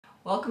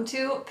Welcome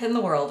to Pin the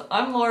World.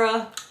 I'm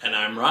Laura. And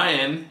I'm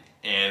Ryan,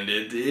 and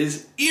it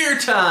is ear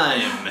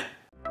time!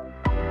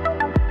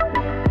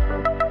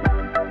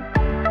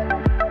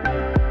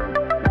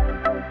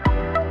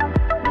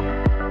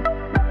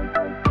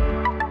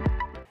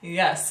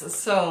 Yes,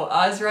 so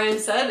as Ryan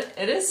said,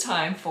 it is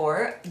time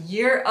for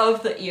Year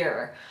of the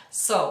Ear.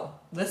 So,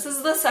 this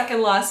is the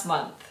second last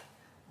month.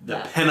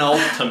 The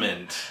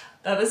penultimate.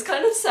 That is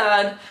kind of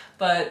sad,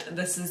 but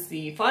this is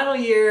the final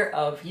year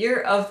of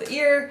the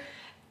Ear,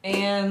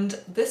 and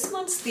this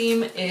month's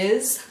theme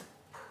is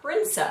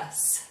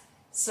Princess.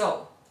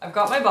 So, I've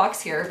got my box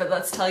here, but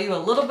let's tell you a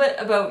little bit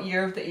about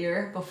Year of the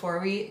Ear before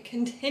we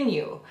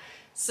continue.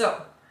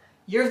 So,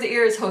 Year of the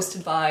Ear is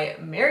hosted by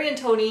Mary and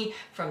Tony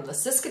from the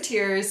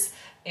SisketEars,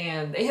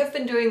 and they have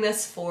been doing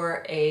this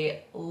for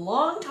a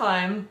long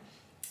time,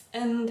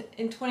 and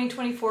in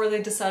 2024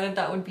 they decided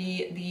that would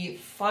be the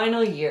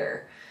final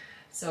year.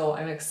 So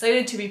I'm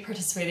excited to be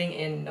participating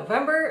in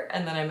November,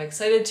 and then I'm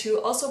excited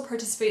to also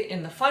participate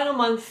in the final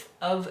month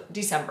of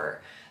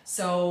December.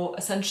 So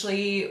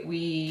essentially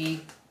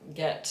we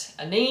get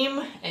a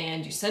name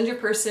and you send your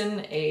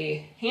person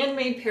a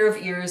handmade pair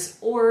of ears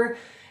or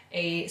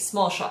a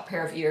small shop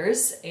pair of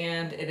ears,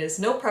 and it is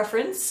no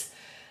preference.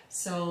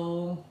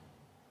 So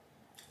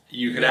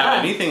you could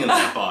have anything in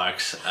that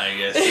box. I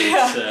guess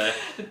it's,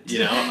 you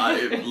know,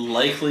 it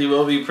likely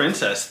will be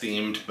princess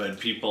themed, but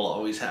people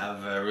always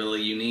have a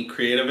really unique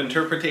creative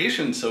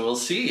interpretation, so we'll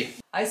see.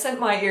 I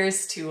sent my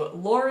ears to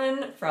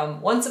Lauren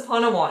from Once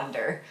Upon a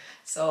Wander.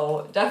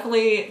 So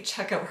definitely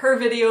check out her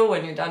video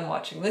when you're done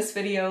watching this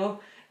video.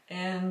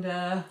 And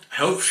I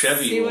hope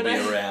Chevy will be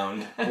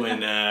around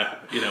when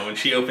you know, when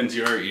she opens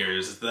your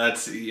ears.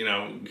 That's, you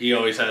know, he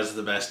always has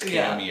the best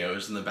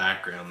cameos in the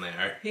background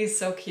there. He's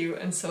so cute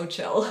and so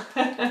chill.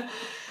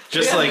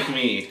 Just like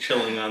me,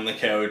 chilling on the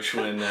couch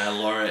when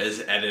Laura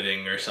is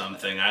editing or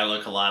something. I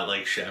look a lot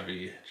like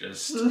Chevy.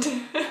 Just,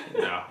 you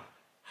know,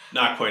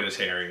 not quite as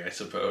hairy, I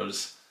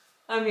suppose.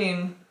 I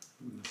mean,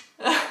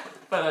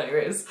 but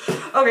anyways.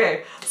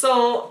 Okay,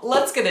 so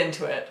let's get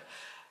into it.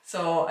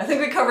 So I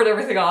think we covered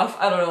everything off.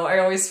 I don't know, I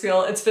always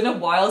feel it's been a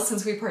while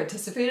since we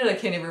participated. I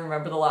can't even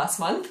remember the last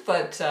month,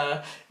 but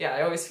yeah,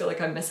 I always feel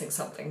like I'm missing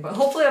something, but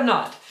hopefully I'm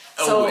not.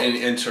 Oh,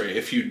 and sorry,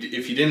 if you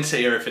didn't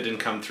say, or if it didn't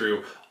come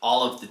through,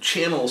 all of the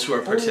channels who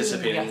are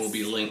participating will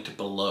be linked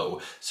below,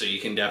 so you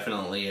can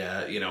definitely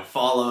you know,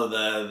 follow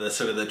the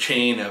sort of the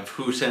chain of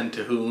who sent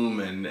to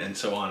whom and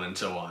so on,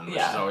 which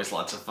is always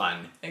lots of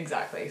fun.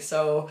 Exactly.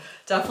 So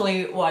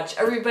definitely watch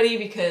everybody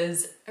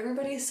because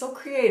everybody is so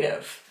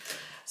creative.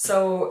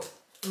 So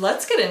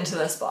let's get into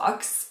this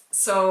box.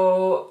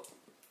 So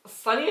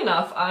funny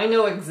enough, I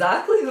know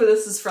exactly who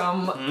this is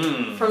from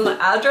the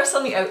address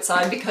on the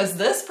outside, because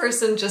this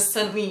person just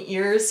sent me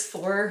ears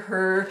for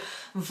her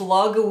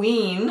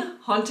Vlogoween,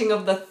 Haunting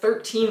of the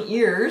 13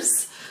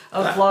 Ears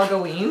of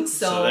Vlogoween.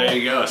 So there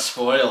you go,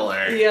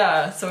 spoiler.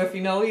 Yeah, so if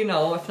you know, you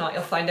know. If not,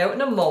 you'll find out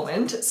in a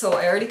moment. So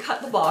I already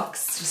cut the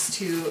box just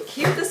to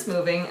keep this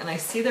moving, and I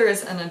see there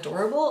is an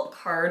adorable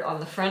card on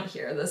the front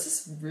here. This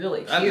is really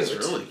cute. That is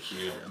really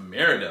cute. A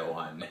Merida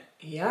one.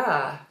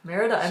 Yeah,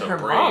 Merida and her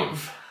brave. mom.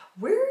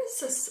 Where is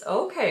this?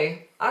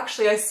 Okay,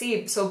 actually I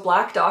see. So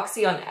Black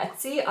Doxy on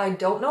Etsy. I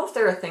don't know if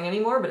they're a thing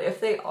anymore, but if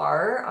they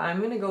are,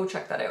 I'm gonna go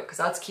check that out because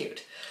that's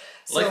cute.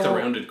 I like the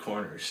rounded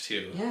corners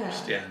too. Yeah.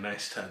 Just, yeah,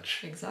 nice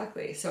touch.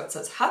 Exactly. So it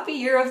says, Happy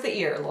Year of the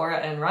Ear, Laura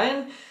and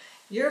Ryan.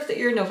 Year of the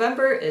Ear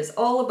November is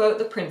all about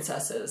the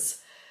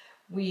princesses.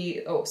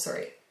 Year of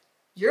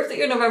the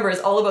Ear November is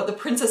all about the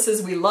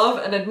princesses we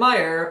love and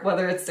admire,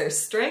 whether it's their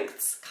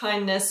strengths,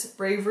 kindness,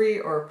 bravery,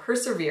 or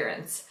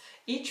perseverance.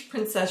 Each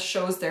princess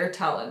shows their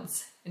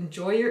talents.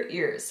 Enjoy your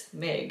ears,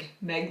 Meg.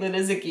 Meglet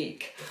is a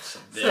geek.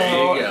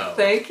 There you go.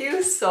 Thank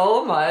you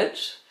so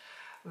much.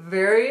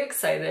 Very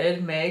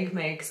excited. Meg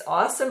makes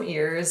awesome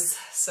ears,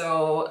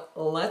 so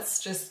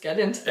let's just get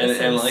into this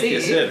and like see.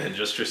 you said, I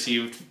just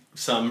received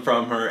some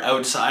from her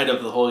outside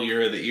of the whole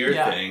Year of the Ear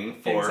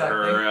thing for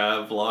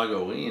her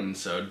Vlogoween,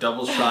 so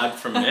double shot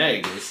from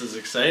Meg. This is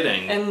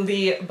exciting. And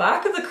the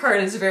back of the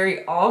card is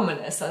very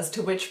ominous as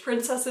to which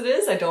princess it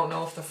is. I don't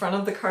know if the front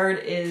of the card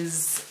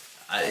is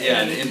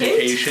an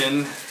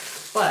indication.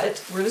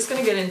 But we're just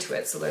gonna get into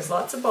it. So there's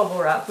lots of bubble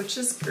wrap, which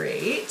is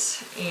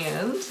great.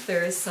 And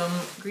there's some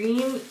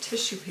green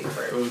tissue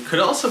paper. It could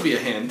also be a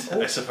hint,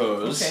 I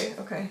suppose.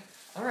 Okay.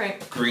 All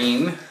right.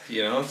 Green,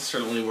 you know,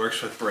 certainly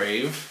works with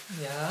Brave.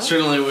 Yeah.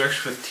 Certainly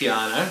works with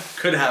Tiana.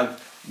 Could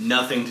have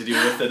nothing to do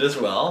with it as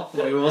well.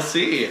 We will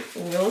see.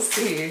 We'll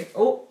see.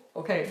 Oh,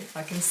 okay.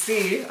 I can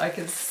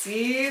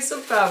see some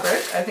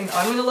fabric. I think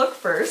I'm gonna look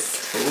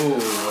first. Ooh.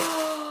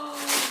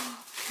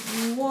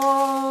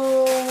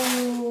 Whoa.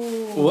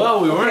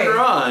 Well, we weren't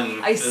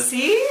wrong. I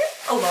see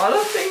a lot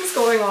of things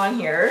going on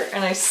here,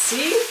 and I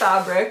see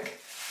fabric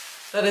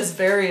that is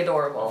very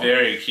adorable.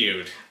 Very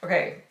cute.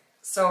 Okay,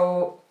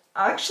 so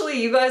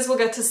actually you guys will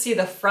get to see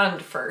the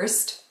front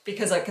first,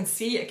 because I can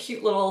see a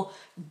cute little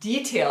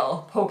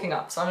detail poking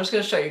up. So I'm just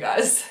gonna show you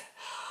guys.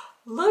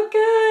 Look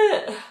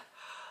at,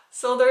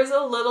 so there's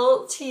a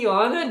little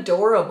Tiana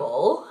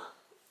Adorable,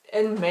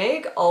 And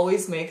Meg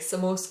always makes the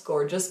most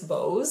gorgeous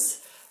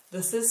bows.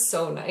 This is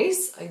so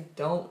nice. I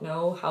don't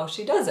know how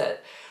she does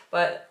it.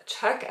 But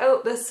check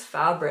out this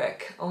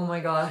fabric. Oh my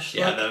gosh.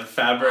 Yeah, look. the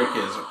fabric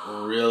is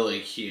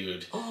really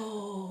cute.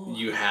 Oh.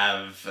 You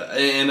have,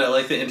 and I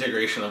like the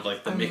integration of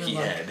like the Mickey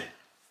head,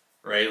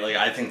 right? Like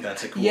I think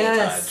that's a cool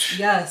touch.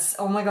 Yes.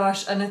 Oh my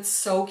gosh. And it's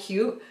so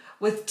cute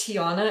with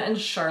Tiana and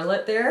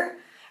Charlotte there.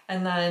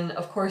 And then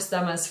of course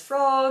them as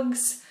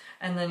frogs.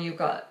 And then you've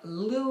got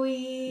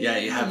Louis. Yeah,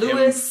 you have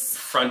Louis. him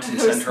front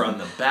and center on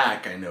the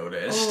back, I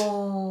noticed.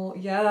 Oh,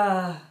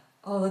 yeah.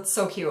 Oh, that's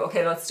so cute.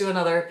 Okay, let's do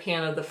another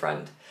pan of the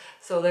front.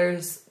 So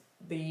there's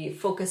the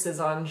focus is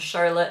on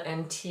Charlotte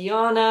and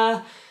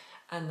Tiana.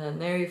 And then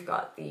there you've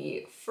got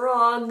the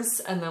frogs.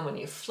 And then when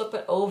you flip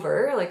it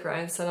over, like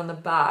Ryan said on the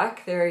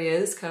back, there he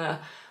is, kind of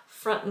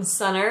front and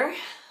center.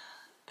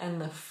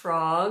 And the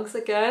frogs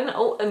again.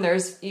 Oh, and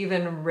there's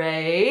even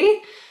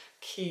Ray.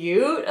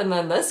 Cute. And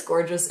then this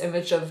gorgeous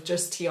image of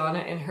just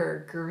Tiana in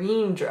her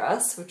green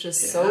dress, which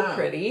is so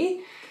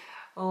pretty.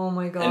 Oh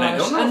my gosh. And I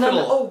don't know if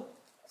it'll...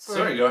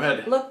 Sorry, go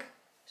ahead. Look,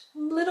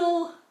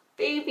 little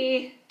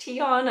baby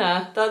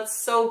Tiana. That's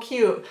so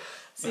cute.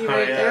 See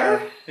right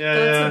there? Yeah,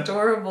 that's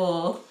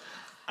adorable.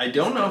 I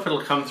don't know if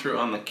it'll come through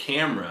on the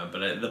camera,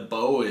 but the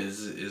bow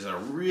is a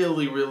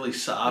really, really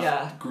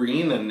soft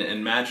green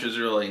and matches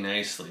really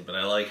nicely. But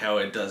I like how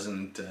it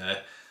doesn't...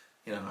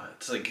 you know,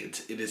 it's like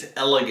it is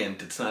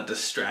elegant. It's not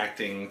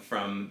distracting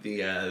from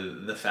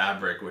the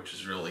fabric, which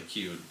is really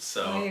cute.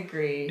 So I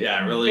agree.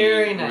 Yeah, really,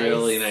 very nice.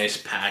 Really nice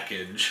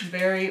package.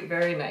 Very,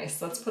 very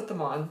nice. Let's put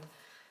them on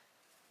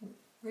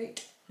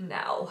right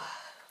now.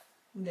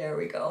 There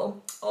we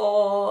go.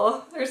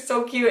 Oh, they're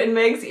so cute. And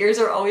Meg's ears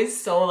are always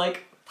so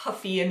like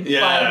puffy and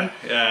fun.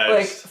 Yeah.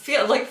 Like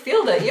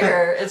feel the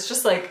ear. It's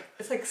just like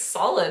it's like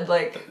solid.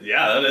 Like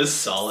yeah, that is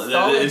solid.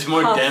 It's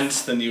more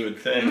dense than you would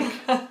think.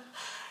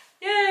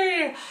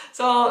 Yay!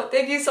 So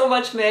thank you so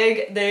much,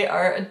 Meg. They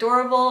are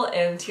adorable,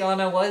 and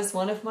Tiana was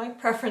one of my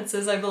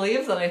preferences, I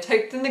believe, that I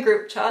typed in the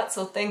group chat.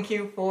 So thank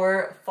you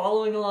for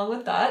following along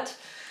with that.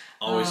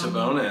 Always a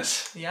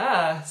bonus.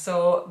 Yeah,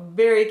 so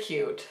very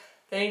cute.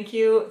 Thank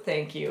you,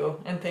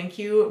 and thank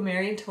you,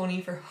 Mary and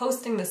Tony, for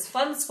hosting this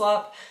fun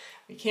swap.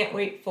 We can't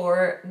wait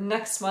for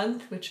next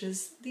month, which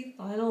is the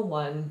final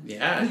one.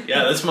 Yeah,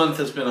 this month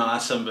has been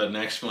awesome, but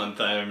next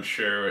month I'm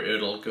sure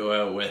it'll go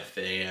out with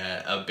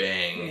a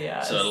bang.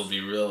 Yes. So it'll be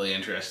really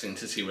interesting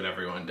to see what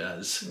everyone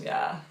does.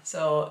 Yeah,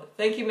 so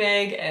thank you,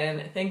 Meg,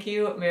 and thank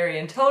you, Mary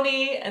and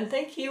Tony, and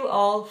thank you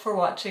all for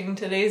watching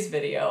today's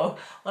video.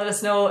 Let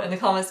us know in the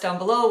comments down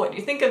below what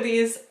you think of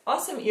these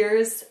awesome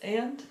ears,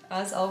 and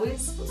as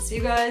always, we'll see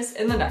you guys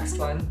in the next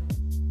one.